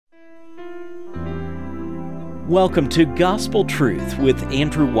Welcome to Gospel Truth with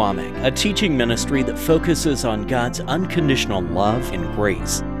Andrew Wommack, a teaching ministry that focuses on God's unconditional love and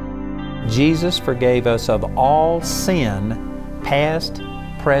grace. Jesus forgave us of all sin, past,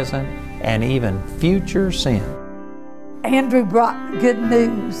 present, and even future sin. Andrew brought good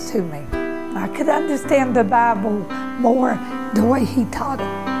news to me. I could understand the Bible more the way he taught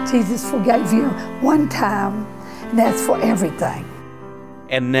it. Jesus forgave you one time, and that's for everything.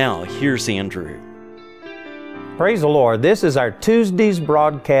 And now, here's Andrew. Praise the Lord. This is our Tuesday's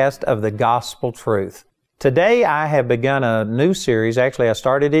broadcast of the Gospel Truth. Today I have begun a new series. Actually, I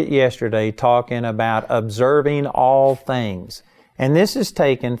started it yesterday talking about observing all things. And this is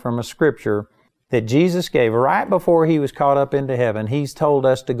taken from a scripture that Jesus gave right before He was caught up into heaven. He's told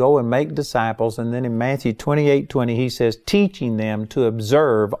us to go and make disciples. And then in Matthew 28:20, He says, teaching them to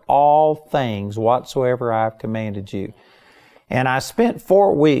observe all things whatsoever I've commanded you. And I spent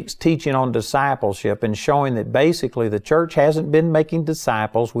 4 weeks teaching on discipleship and showing that basically the church hasn't been making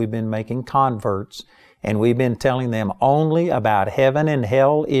disciples, we've been making converts. And we've been telling them only about heaven and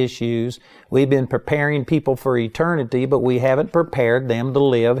hell issues. We've been preparing people for eternity, but we haven't prepared them to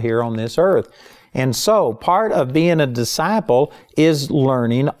live here on this earth. And so, part of being a disciple is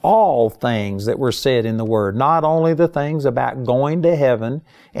learning all things that were said in the Word. Not only the things about going to heaven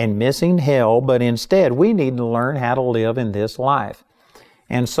and missing hell, but instead we need to learn how to live in this life.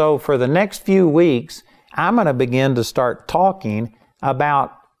 And so, for the next few weeks, I'm going to begin to start talking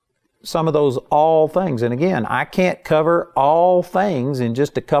about some of those all things. And again, I can't cover all things in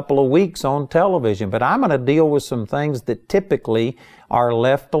just a couple of weeks on television, but I'm going to deal with some things that typically are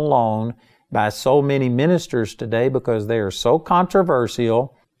left alone by so many ministers today because they are so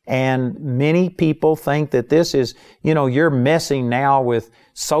controversial, and many people think that this is, you're messing now with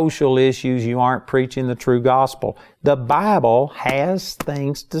social issues, you aren't preaching the true gospel. The Bible has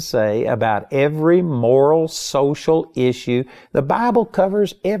things to say about every moral, social issue. The Bible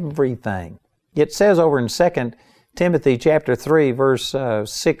covers everything. It says over in 2 Timothy chapter 3, verse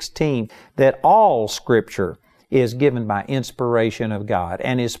 16, that all Scripture is given by inspiration of God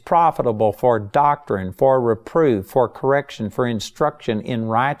and is profitable for doctrine, for reproof, for correction, for instruction in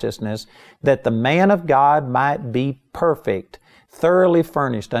righteousness, that the man of God might be perfect, thoroughly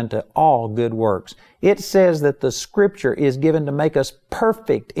furnished unto all good works. It says that the Scripture is given to make us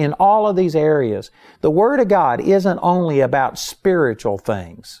perfect in all of these areas. The Word of God isn't only about spiritual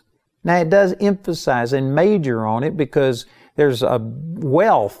things. Now, it does emphasize and major on it because there's a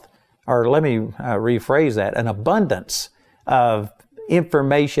wealth, or let me rephrase that, an abundance of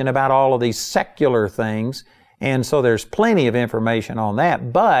information about all of these secular things. And so there's plenty of information on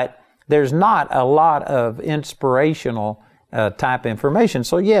that, but there's not a lot of inspirational type information.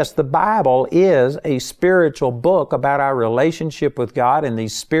 So yes, the Bible is a spiritual book about our relationship with God and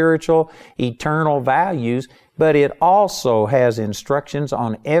these spiritual, eternal values, but it also has instructions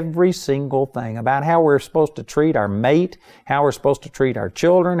on every single thing about how we're supposed to treat our mate, how we're supposed to treat our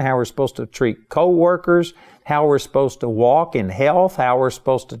children, how we're supposed to treat co-workers, how we're supposed to walk in health, how we're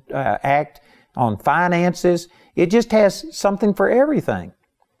supposed to act on finances. It just has something for everything.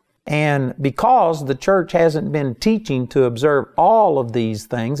 And because the church hasn't been teaching to observe all of these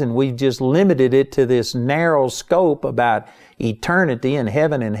things, and we've just limited it to this narrow scope about eternity and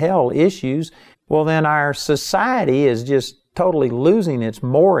heaven and hell issues, well, then our society is just totally losing its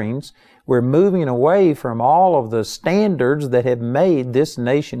moorings. We're moving away from all of the standards that have made this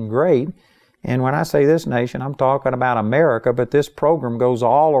nation great. And when I say this nation, I'm talking about America, but this program goes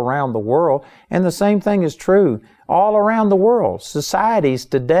all around the world. And the same thing is true all around the world. Societies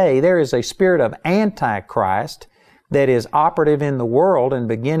today, there is a spirit of Antichrist that is operative in the world and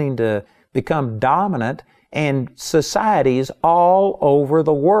beginning to become dominant. And societies all over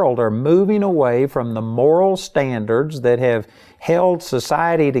the world are moving away from the moral standards that have held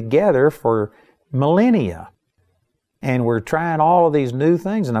society together for millennia. And we're trying all of these new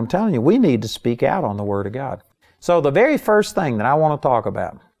things. And I'm telling you, we need to speak out on the Word of God. So the very first thing that I want to talk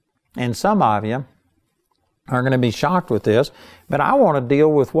about, and some of you are going to be shocked with this, but I want to deal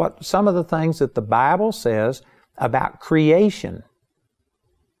with some of the things that the Bible says about creation.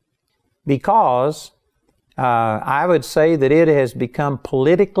 Because I would say that it has become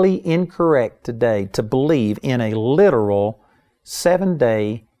politically incorrect today to believe in a literal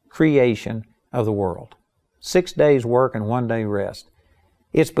 7-day creation of the world. 6 days work and 1 day rest.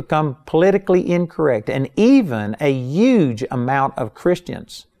 It's become politically incorrect, and even a huge amount of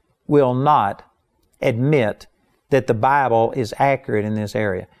Christians will not admit that the Bible is accurate in this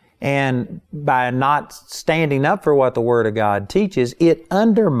area. And by not standing up for what the Word of God teaches, it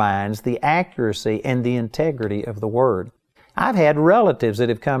undermines the accuracy and the integrity of the Word. I've had relatives that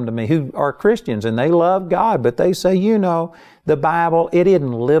have come to me who are Christians and they love God, but they say, the Bible, it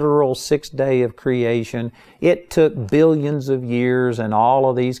isn't literal 6th day of creation. It took billions of years and all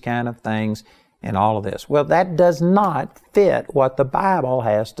of these kind of things and all of this. Well, that does not fit what the Bible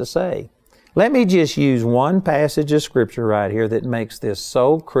has to say. Let me just use one passage of Scripture right here that makes this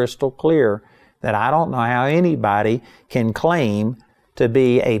so crystal clear that I don't know how anybody can claim to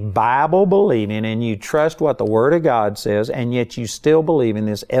be a Bible-believing and you trust what the Word of God says, and yet you still believe in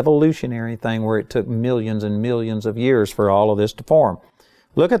this evolutionary thing where it took millions and millions of years for all of this to form.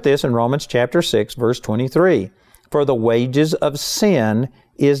 Look at this in Romans chapter 6, verse 23. For the wages of sin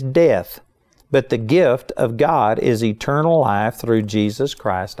is death, but the gift of God is eternal life through Jesus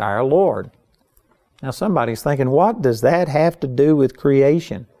Christ our Lord. Now somebody's thinking, what does that have to do with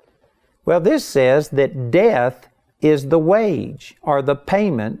creation? Well, this says that death is the wage or the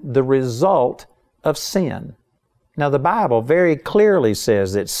payment, the result of sin. Now the Bible very clearly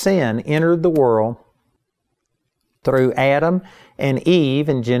says that sin entered the world through Adam and Eve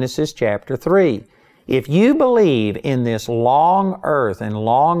in Genesis chapter 3. If you believe in this long earth and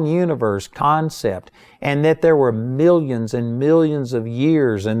long universe concept, and that there were millions and millions of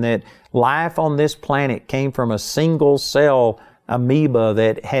years, and that life on this planet came from a single cell amoeba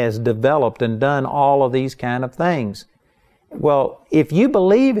that has developed and done all of these kind of things. Well, if you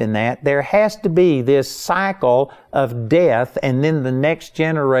believe in that, there has to be this cycle of death, and then the next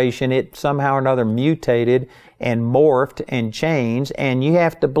generation, it somehow or another mutated and morphed and changed, and you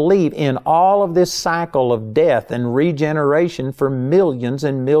have to believe in all of this cycle of death and regeneration for millions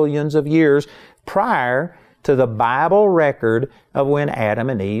and millions of years prior to the Bible record of when Adam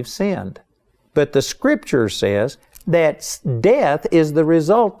and Eve sinned. But the Scripture says that death is the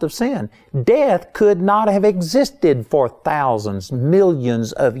result of sin. Death could not have existed for thousands,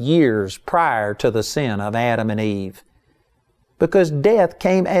 millions of years prior to the sin of Adam and Eve, because death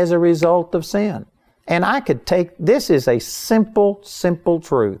came as a result of sin. And I could take, this is a simple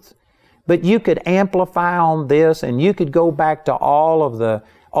truth, but you could amplify on this, and you could go back to all of the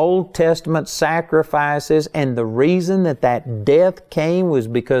Old Testament sacrifices, and the reason that death came was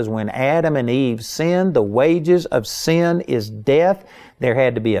because when Adam and Eve sinned, the wages of sin is death. There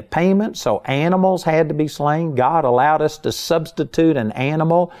had to be a payment, so animals had to be slain. God allowed us to substitute an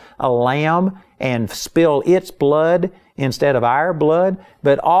animal, a lamb, and spill its blood instead of our blood.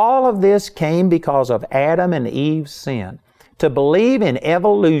 But all of this came because of Adam and Eve's sin. To believe in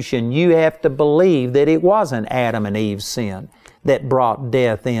evolution, you have to believe that it wasn't Adam and Eve's sin that brought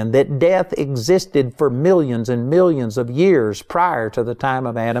death in, that death existed for millions and millions of years prior to the time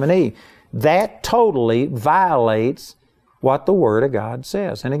of Adam and Eve. That totally violates what the Word of God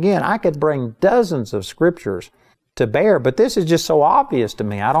says. And again, I could bring dozens of scriptures to bear, but this is just so obvious to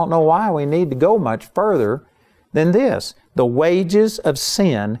me. I don't know why we need to go much further than this. The wages of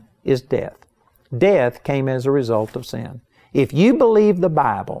sin is death. Death came as a result of sin. If you believe the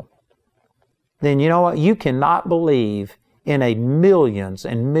Bible, then you know what? You cannot believe in a millions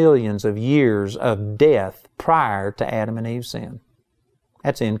and millions of years of death prior to Adam and Eve's sin.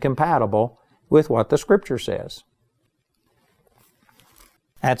 That's incompatible with what the Scripture says.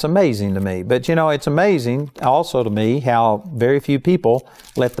 That's amazing to me. But you know, it's amazing also to me how very few people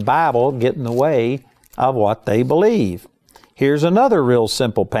let the Bible get in the way of what they believe. Here's another real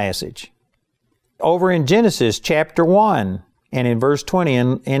simple passage. Over in Genesis chapter 1, and in verse 20,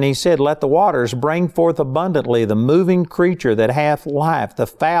 and he said, let the waters bring forth abundantly the moving creature that hath life, the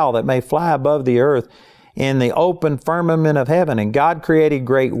fowl that may fly above the earth in the open firmament of heaven. And God created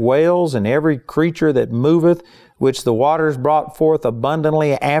great whales and every creature that moveth, which the waters brought forth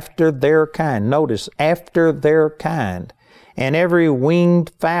abundantly after their kind. Notice, after their kind. And every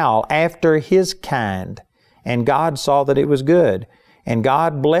winged fowl after his kind. And God saw that it was good. And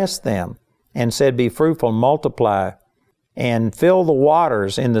God blessed them and said, be fruitful, multiply, and fill the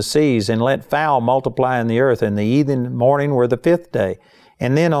waters in the seas, and let fowl multiply in the earth. And the evening and morning were the 5th day.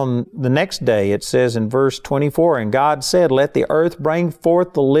 And then on the next day it says in verse 24, and God said, let the earth bring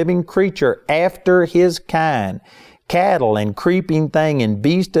forth the living creature after his kind, cattle and creeping thing and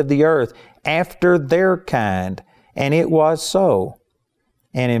beast of the earth after their kind. And it was so.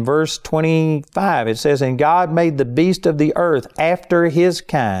 And in verse 25 it says, and God made the beast of the earth after his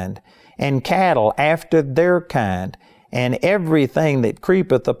kind, and cattle after their kind, and everything that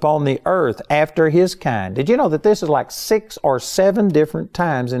creepeth upon the earth after his kind. Did you know that this is like 6 or 7 different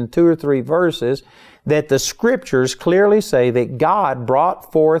times in 2 or 3 verses that the Scriptures clearly say that God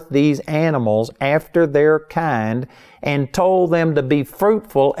brought forth these animals after their kind and told them to be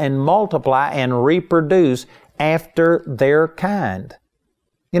fruitful and multiply and reproduce after their kind.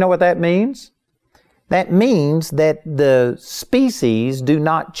 You know what that means? That means that the species do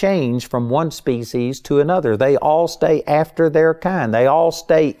not change from one species to another. They all stay after their kind. They all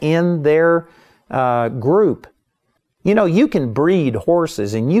stay in their group. You know, you can breed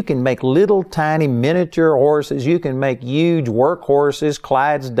horses and you can make little tiny miniature horses. You can make huge work horses,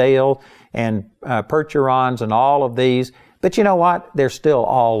 Clydesdale and Percherons and all of these. But you know what? They're still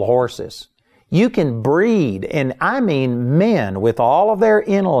all horses. You can breed, and I mean men with all of their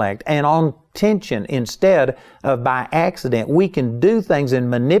intellect and on tension instead of by accident. We can do things and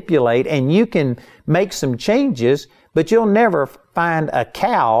manipulate, and you can make some changes, but you'll never find a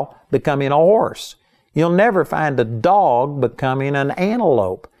cow becoming a horse. You'll never find a dog becoming an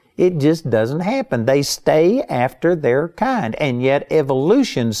antelope. It just doesn't happen. They stay after their kind, and yet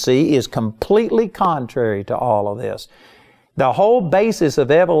evolution, see, is completely contrary to all of this. The whole basis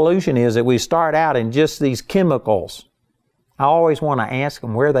of evolution is that we start out in just these chemicals. I always want to ask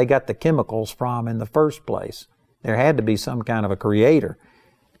them where they got the chemicals from in the first place. There had to be some kind of a creator.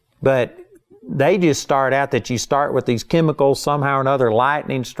 But they just start out that you start with these chemicals, somehow or another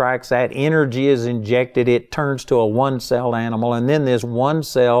lightning strikes that, energy is injected, it turns to a one-celled animal, and then this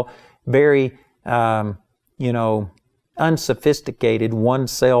one-cell, very, unsophisticated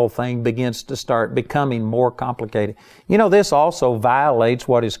one-cell thing begins to start becoming more complicated. You know, this also violates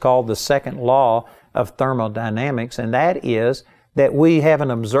what is called the second law of thermodynamics, and that is that we have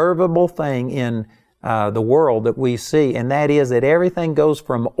an observable thing in the world that we see, and that is that everything goes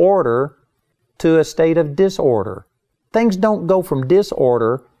from order to a state of disorder. Things don't go from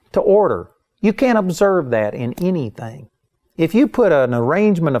disorder to order. You can't observe that in anything. If you put an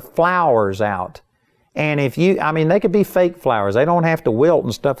arrangement of flowers out, and they could be fake flowers. They don't have to wilt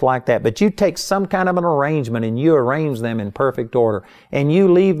and stuff like that. But you take some kind of an arrangement and you arrange them in perfect order. And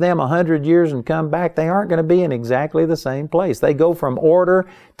you leave them 100 years and come back, they aren't going to be in exactly the same place. They go from order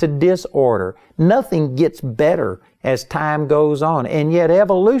to disorder. Nothing gets better as time goes on. And yet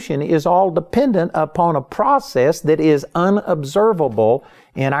evolution is all dependent upon a process that is unobservable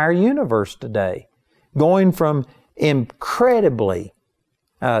in our universe today. Going from incredibly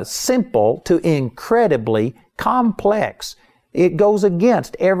simple to incredibly complex. It goes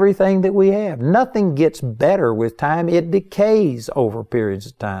against everything that we have. Nothing gets better with time. It decays over periods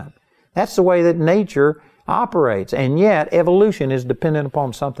of time. That's the way that nature operates. And yet, evolution is dependent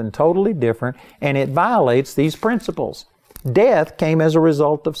upon something totally different, and it violates these principles. Death came as a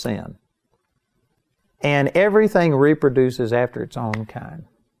result of sin. And everything reproduces after its own kind.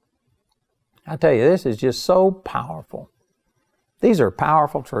 I tell you, this is just so powerful. These are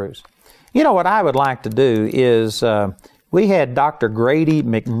powerful truths. You know what I would like to do is, we had Dr. Grady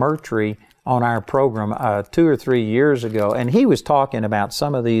McMurty on our program 2 or 3 years ago, and he was talking about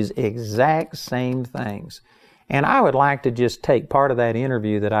some of these exact same things. And I would like to just take part of that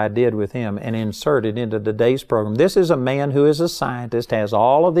interview that I did with him and insert it into today's program. This is a man who is a scientist, has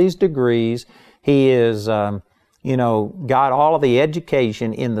all of these degrees. He is, got all of the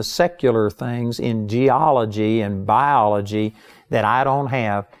education in the secular things, in geology and biology, that I don't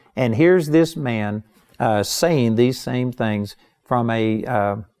have. And here's this man saying these same things from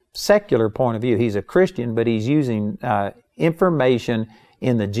a secular point of view. He's a Christian, but he's using information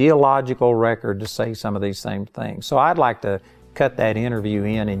in the geological record to say some of these same things. So I'd like to cut that interview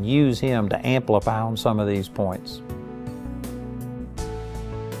in and use him to amplify on some of these points.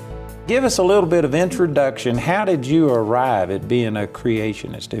 Give us a little bit of introduction. How did you arrive at being a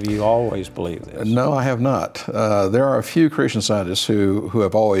creationist? Have you always believed this? No, I have not. There are a few Christian scientists who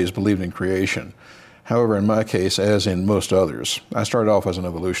have always believed in creation. However, in my case, as in most others, I started off as an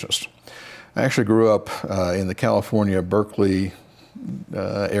evolutionist. I actually grew up in the California, Berkeley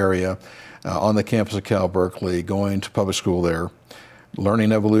area, on the campus of Cal Berkeley, going to public school there,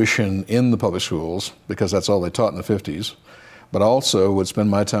 learning evolution in the public schools, because that's all they taught in the 50s. But also would spend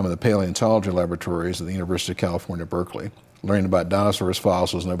my time in the paleontology laboratories at the University of California, Berkeley, learning about dinosaurs,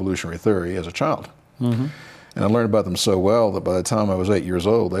 fossils, and evolutionary theory as a child. Mm-hmm. And I learned about them so well that by the time I was 8 years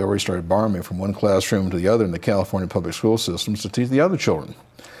old, they already started borrowing me from one classroom to the other in the California public school systems to teach the other children.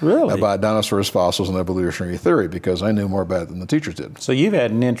 Really? About dinosaurs, fossils, and evolutionary theory, because I knew more about it than the teachers did. So you've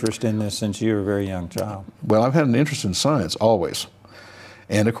had an interest in this since you were a very young child? Well, I've had an interest in science, always.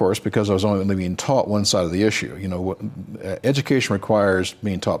 And of course, because I was only being taught one side of the issue. You know, education requires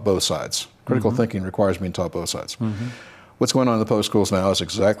being taught both sides. Critical thinking requires being taught both sides. Mm-hmm. What's going on in the public schools now is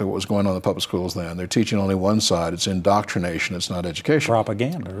exactly what was going on in the public schools then. They're teaching only one side. It's indoctrination. It's not education.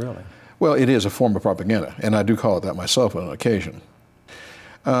 Propaganda, really. Well, it is a form of propaganda, and I do call it that myself on occasion.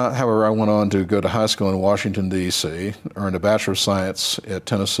 However, I went on to go to high school in Washington, D.C., earned a Bachelor of Science at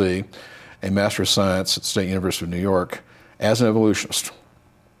Tennessee, a Master of Science at State University of New York as an evolutionist.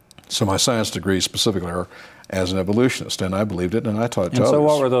 So my science degrees specifically are as an evolutionist, and I believed it, and I taught it to And others. so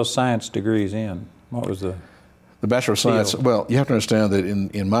what were those science degrees in? What was the Bachelor of Science? field? Well, you have to understand that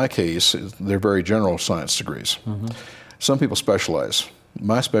in my case, they're very general science degrees. Some people specialize.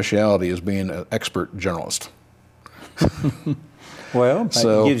 My specialty is being an expert generalist. Well,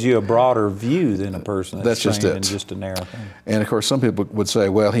 So- it gives you a broader view than a person that's just trained in it. just a narrow thing. And of course, some people would say,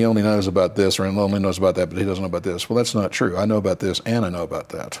 well, he only knows about this or he only knows about that, but he doesn't know about this. Well, that's not true. I know about this and I know about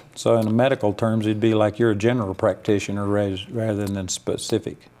that. So in medical terms, it'd be like you're a general practitioner rather than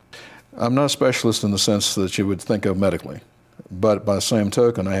specific. I'm not a specialist in the sense that you would think of medically, but by the same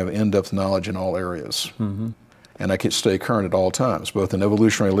token, I have in-depth knowledge in all areas. And I can stay current at all times, both in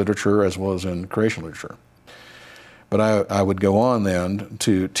evolutionary literature as well as in creation literature. But I would go on then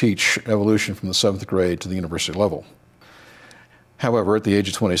to teach evolution from the 7th grade to the university level. However, at the age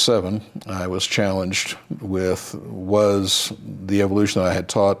of 27, I was challenged with, was the evolution that I had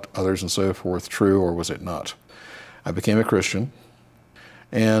taught others and so forth true, or was it not? I became a Christian,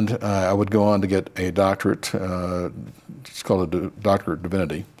 and I would go on to get a doctorate, it's called a doctorate of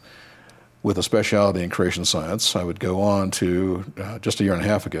divinity, with a specialty in creation science. I would go on to, just a year and a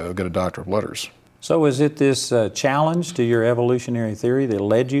half ago, get a doctorate of letters. So was it this challenge to your evolutionary theory that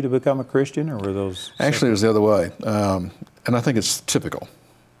led you to become a Christian, or were those? Actually, it was the other way. And I think it's typical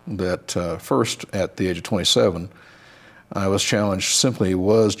that first, at the age of 27, I was challenged simply,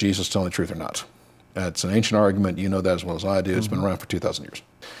 was Jesus telling the truth or not? It's an ancient argument. You know that as well as I do. It's been around for 2,000 years.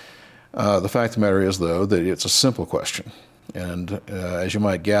 The fact of the matter is, though, that it's a simple question. And as you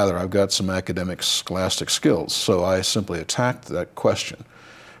might gather, I've got some academic scholastic skills. So I simply attacked that question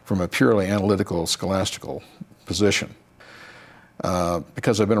from a purely analytical, scholastical position.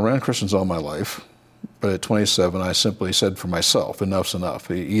 Because I've been around Christians all my life, but at 27, I simply said for myself, enough's enough.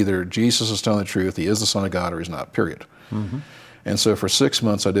 Either Jesus is telling the truth, he is the Son of God, or he's not, period. And so for 6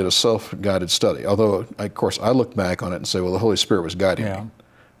 months, I did a self-guided study. Although, of course, I look back on it and say, well, the Holy Spirit was guiding me.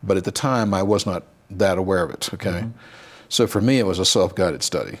 But at the time, I was not that aware of it, okay? So for me, it was a self-guided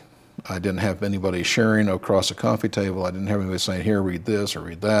study. I didn't have anybody sharing across a coffee table. I didn't have anybody saying, here, read this or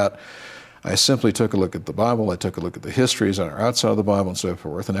read that. I simply took a look at the Bible. I took a look at the histories that are outside of the Bible and so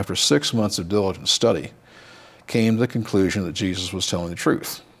forth. And after 6 months of diligent study, came to the conclusion that Jesus was telling the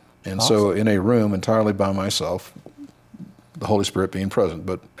truth. And so in a room entirely by myself, the Holy Spirit being present,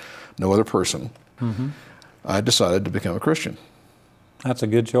 but no other person, I decided to become a Christian. That's a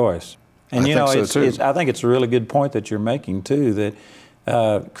good choice. And I think so, too. I think it's a really good point that you're making too,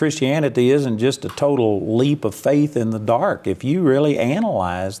 that Christianity isn't just a total leap of faith in the dark. If you really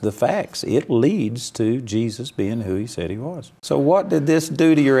analyze the facts, it leads to Jesus being who he said he was. So what did this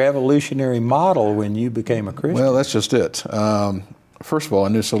do to your evolutionary model when you became a Christian? Well, that's just it. First of all, I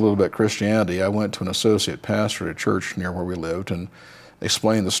knew so little about Christianity. I went to an associate pastor at a church near where we lived and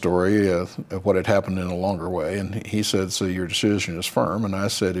explained the story of what had happened in a longer way. And he said, so your decision is firm. And I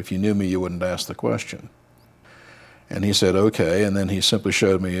said, if you knew me, you wouldn't ask the question. And he said, okay. And then he simply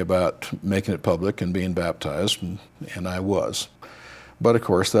showed me about making it public and being baptized, and I was. But of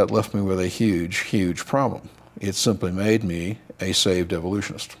course, that left me with a huge, huge problem. It simply made me a saved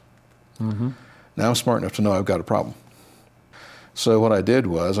evolutionist. Now I'm smart enough to know I've got a problem. So what I did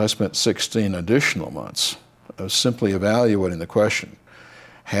was I spent 16 additional months of simply evaluating the question.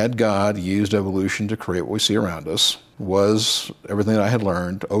 Had God used evolution to create what we see around us? Was everything that I had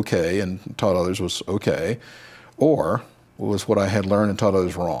learned okay and taught others was okay? Or was what I had learned and taught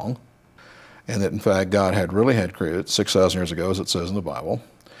others wrong? And that in fact God had really had created 6,000 years ago, as it says in the Bible.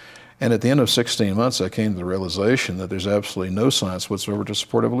 And at the end of 16 months, I came to the realization that there's absolutely no science whatsoever to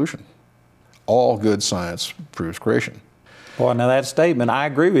support evolution. All good science proves creation. Well, now that statement, I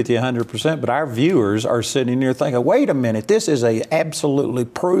agree with you 100%, but our viewers are sitting here thinking, wait a minute, this is a absolutely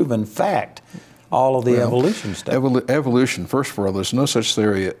proven fact, all of the evolution stuff. Evolution, first of all, there's no such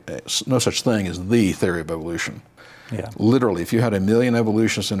thing as the theory of evolution. Literally, if you had 1 million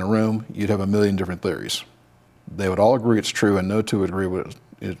evolutionists in a room, you'd have 1 million different theories. They would all agree it's true, and no two would agree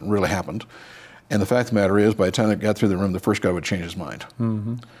it really happened. And the fact of the matter is, by the time it got through the room, the first guy would change his mind.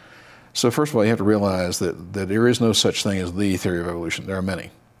 So first of all, you have to realize that there is no such thing as the theory of evolution. There are many.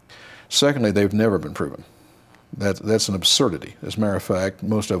 Secondly, they've never been proven. That's an absurdity. As a matter of fact,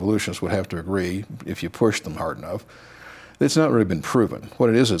 most evolutionists would have to agree, if you push them hard enough, that it's not really been proven. What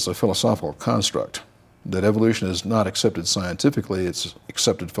it is, it's a philosophical construct. That evolution is not accepted scientifically, it's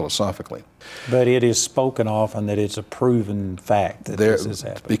accepted philosophically. But it is spoken often that it's a proven fact that this has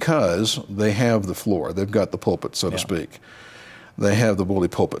happened. Because they have the floor, they've got the pulpit, so to speak. They have the bully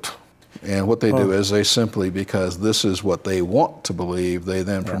pulpit. And what they do is they simply, because this is what they want to believe, they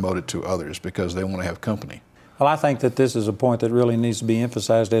then promote it to others because they want to have company. Well, I think that this is a point that really needs to be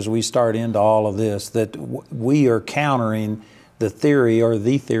emphasized as we start into all of this, that we are countering the theory or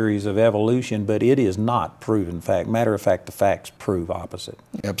the theories of evolution, but it is not proven fact. Matter of fact, the facts prove opposite.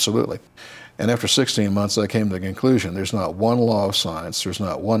 Absolutely. And after 16 months, I came to the conclusion there's not one law of science, there's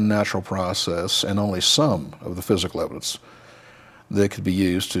not one natural process, and only some of the physical evidence that could be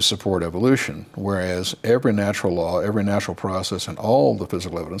used to support evolution, whereas every natural law, every natural process, and all the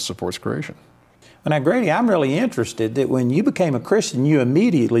physical evidence supports creation. Now, Grady, I'm really interested that when you became a Christian, you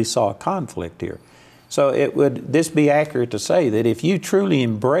immediately saw a conflict here. So would this be accurate to say that if you truly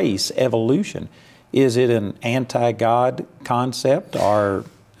embrace evolution, is it an anti-God concept, or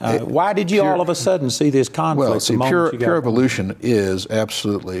why did you all of a sudden see this conflict? Well, see, pure evolution is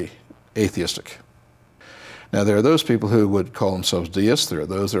absolutely atheistic. Now, there are those people who would call themselves deists. There are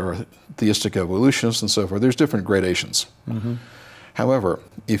those that are theistic evolutionists and so forth. There's different gradations. Mm-hmm. However,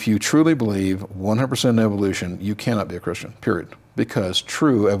 if you truly believe 100% in evolution, you cannot be a Christian, period, because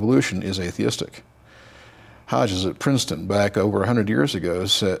true evolution is atheistic. Hodges at Princeton, back over 100 years ago,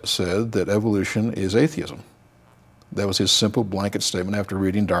 said that evolution is atheism. That was his simple blanket statement after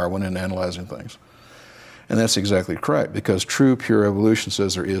reading Darwin and analyzing things. And that's exactly correct, because true, pure evolution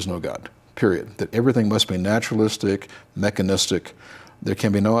says there is no God, period. That everything must be naturalistic, mechanistic. There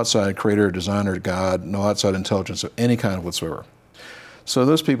can be no outside creator, designer, God, no outside intelligence of any kind whatsoever. So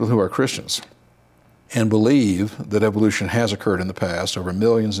those people who are Christians and believe that evolution has occurred in the past over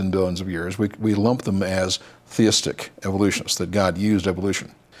millions and billions of years, we lump them as theistic evolutionists, that God used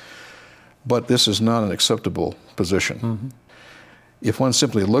evolution. But this is not an acceptable position. Mm-hmm. If one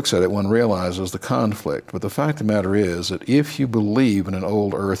simply looks at it, one realizes the conflict. But the fact of the matter is that if you believe in an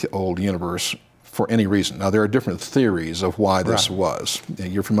old earth, old universe, for any reason. Now, there are different theories of why this was.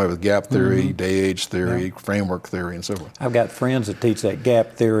 You're familiar with gap theory, mm-hmm. day-age theory, framework theory, and so forth. I've got friends that teach that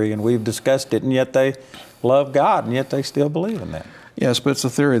gap theory, and we've discussed it, and yet they love God, and yet they still believe in that. Yes, but it's a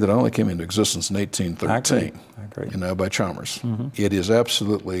theory that only came into existence in 1813. I agree. You know, by Chalmers. Mm-hmm. It is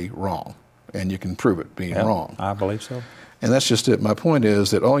absolutely wrong, and you can prove it being wrong. I believe so. And that's just it. My point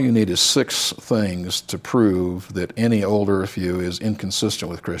is that all you need is 6 things to prove that any old earth view is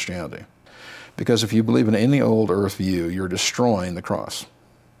inconsistent with Christianity. Because if you believe in any old earth view, you're destroying the cross.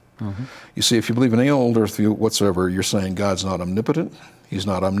 Mm-hmm. You see, if you believe in any old earth view whatsoever, you're saying God's not omnipotent, He's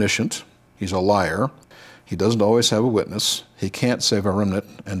not omniscient, He's a liar, He doesn't always have a witness, He can't save a remnant,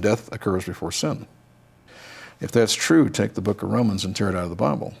 and death occurs before sin. If that's true, take the book of Romans and tear it out of the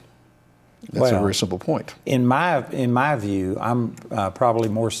Bible. That's a very simple point. In my view, I'm probably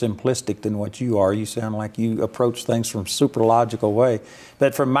more simplistic than what you are. You sound like you approach things from super logical way.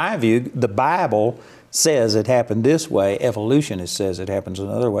 But from my view, the Bible says it happened this way, evolutionist says it happens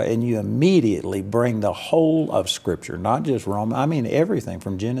another way, and you immediately bring the whole of Scripture, not just Romans, I mean everything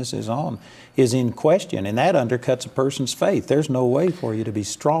from Genesis on is in question, and that undercuts a person's faith. There's no way for you to be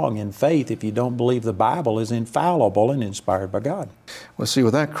strong in faith if you don't believe the Bible is infallible and inspired by God. Well, see,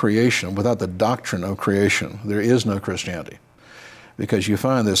 without creation, without the doctrine of creation, there is no Christianity, because you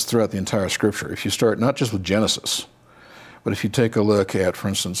find this throughout the entire Scripture. If you start not just with Genesis, but if you take a look at, for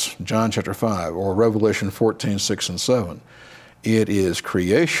instance, John chapter 5 or Revelation 14, 6, and 7, it is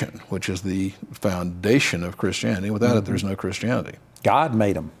creation, which is the foundation of Christianity. Without it, there's no Christianity. God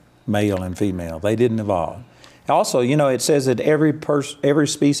made them, male and female. They didn't evolve. Also, you know, it says that every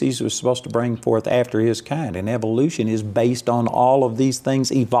species was supposed to bring forth after his kind, and evolution is based on all of these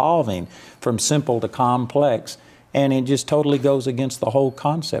things evolving from simple to complex. And it just totally goes against the whole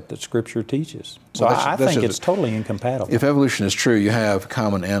concept that Scripture teaches. So I think it's totally incompatible. If evolution is true, you have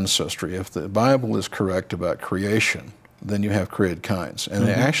common ancestry. If the Bible is correct about creation, then you have created kinds. And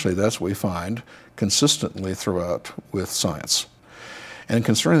actually, that's what we find consistently throughout with science. And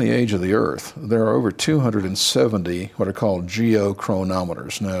concerning the age of the Earth, there are over 270 what are called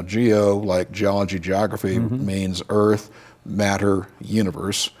geochronometers. Now, geo, like geology, geography, means Earth, matter,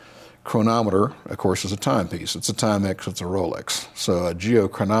 universe. Chronometer, of course, is a timepiece. It's a Timex, it's a Rolex. So a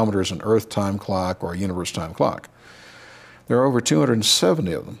geochronometer is an Earth time clock or a universe time clock. There are over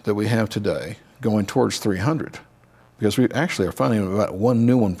 270 of them that we have today, going towards 300, because we actually are finding about one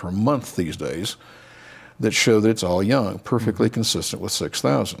new one per month these days that show that it's all young, perfectly consistent with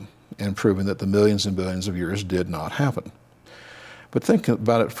 6,000, and proving that the millions and billions of years did not happen. But think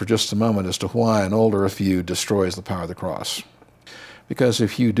about it for just a moment as to why an old Earth view destroys the power of the cross. Because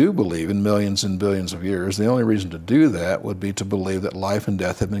if you do believe in millions and billions of years, the only reason to do that would be to believe that life and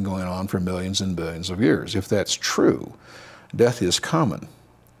death have been going on for millions and billions of years. If that's true, death is common,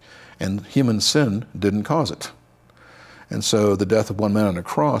 and human sin didn't cause it. And so the death of one man on a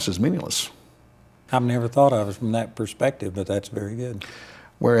cross is meaningless. I've never thought of it from that perspective, but that's very good.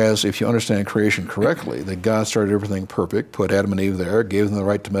 Whereas if you understand creation correctly, that God started everything perfect, put Adam and Eve there, gave them the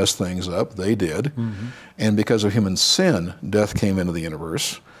right to mess things up, they did, and because of human sin, death came into the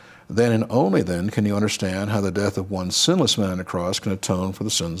universe, then and only then can you understand how the death of one sinless man on the cross can atone for the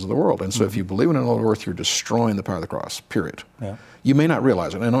sins of the world. And so if you believe in an old earth, you're destroying the power of the cross, period. Yeah. You may not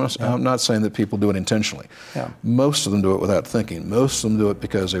realize it, and I'm not saying that people do it intentionally. Yeah. Most of them do it without thinking. Most of them do it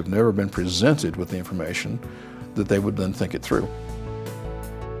because they've never been presented with the information that they would then think it through.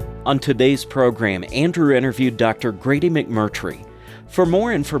 On today's program, Andrew interviewed Dr. Grady McMurty. For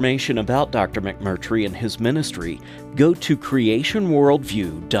more information about Dr. McMurty and his ministry, go to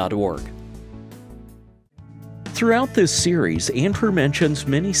creationworldview.org. Throughout this series, Andrew mentions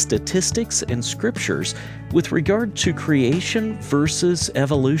many statistics and scriptures with regard to creation versus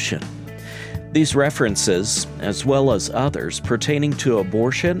evolution. These references, as well as others pertaining to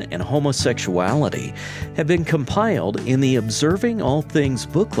abortion and homosexuality, have been compiled in the Observing All Things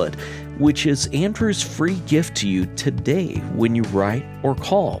booklet, which is Andrew's free gift to you today when you write or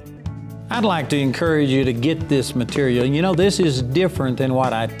call. I'd like to encourage you to get this material. You know, this is different than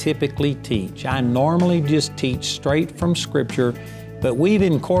what I typically teach. I normally just teach straight from Scripture, but we've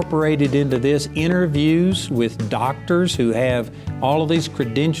incorporated into this interviews with doctors who have all of these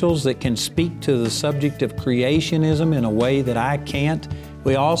credentials that can speak to the subject of creationism in a way that I can't.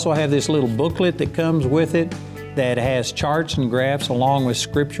 We also have this little booklet that comes with it that has charts and graphs along with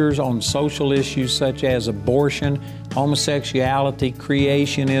scriptures on social issues such as abortion, homosexuality,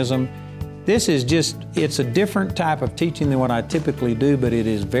 creationism. This is it's a different type of teaching than what I typically do, but it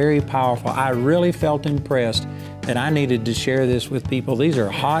is very powerful. I really felt impressed that I needed to share this with people. These are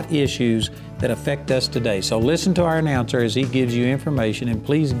hot issues that affect us today. So listen to our announcer as he gives you information, and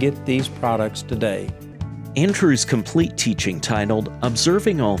please get these products today. Andrew's complete teaching titled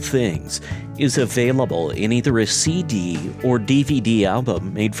Observing All Things is available in either a CD or DVD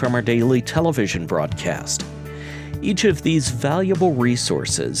album made from our daily television broadcast. Each of these valuable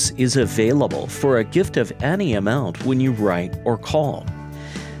resources is available for a gift of any amount when you write or call.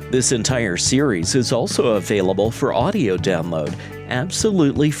 This entire series is also available for audio download,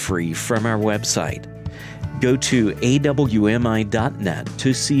 absolutely free from our website. Go to awmi.net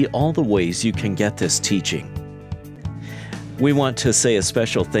to see all the ways you can get this teaching. We want to say a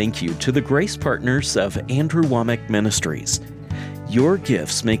special thank you to the grace partners of Andrew Wommack Ministries. Your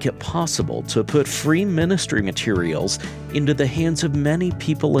gifts make it possible to put free ministry materials into the hands of many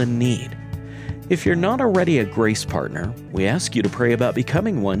people in need. If you're not already a grace partner, we ask you to pray about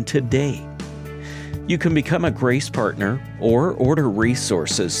becoming one today. You can become a grace partner or order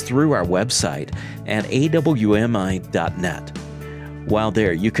resources through our website at awmi.net. While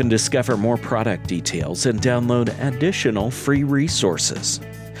there, you can discover more product details and download additional free resources.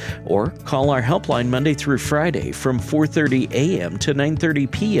 Or call our helpline Monday through Friday from 4:30 a.m. to 9:30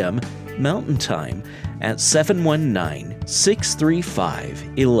 p.m. Mountain Time at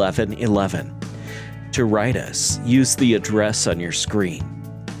 719-635-1111. To write us, use the address on your screen.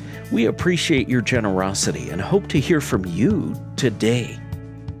 We appreciate your generosity and hope to hear from you today.